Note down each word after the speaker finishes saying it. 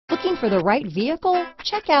Looking for the right vehicle?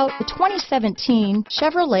 Check out the 2017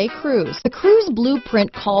 Chevrolet Cruze. The Cruze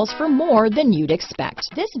blueprint calls for more than you'd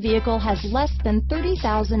expect. This vehicle has less than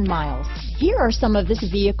 30,000 miles. Here are some of this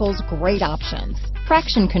vehicle's great options: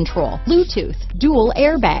 traction control, Bluetooth, dual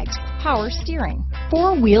airbags, power steering,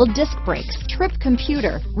 four-wheel disc brakes, trip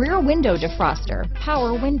computer, rear window defroster,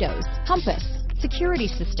 power windows, compass, security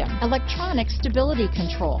system, electronic stability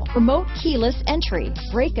control, remote keyless entry,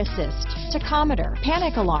 brake assist, tachometer,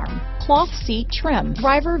 panic alarm, cloth seat trim,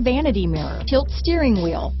 driver vanity mirror, tilt steering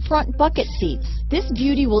wheel, front bucket seats. This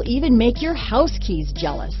beauty will even make your house keys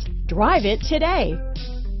jealous. Drive it today.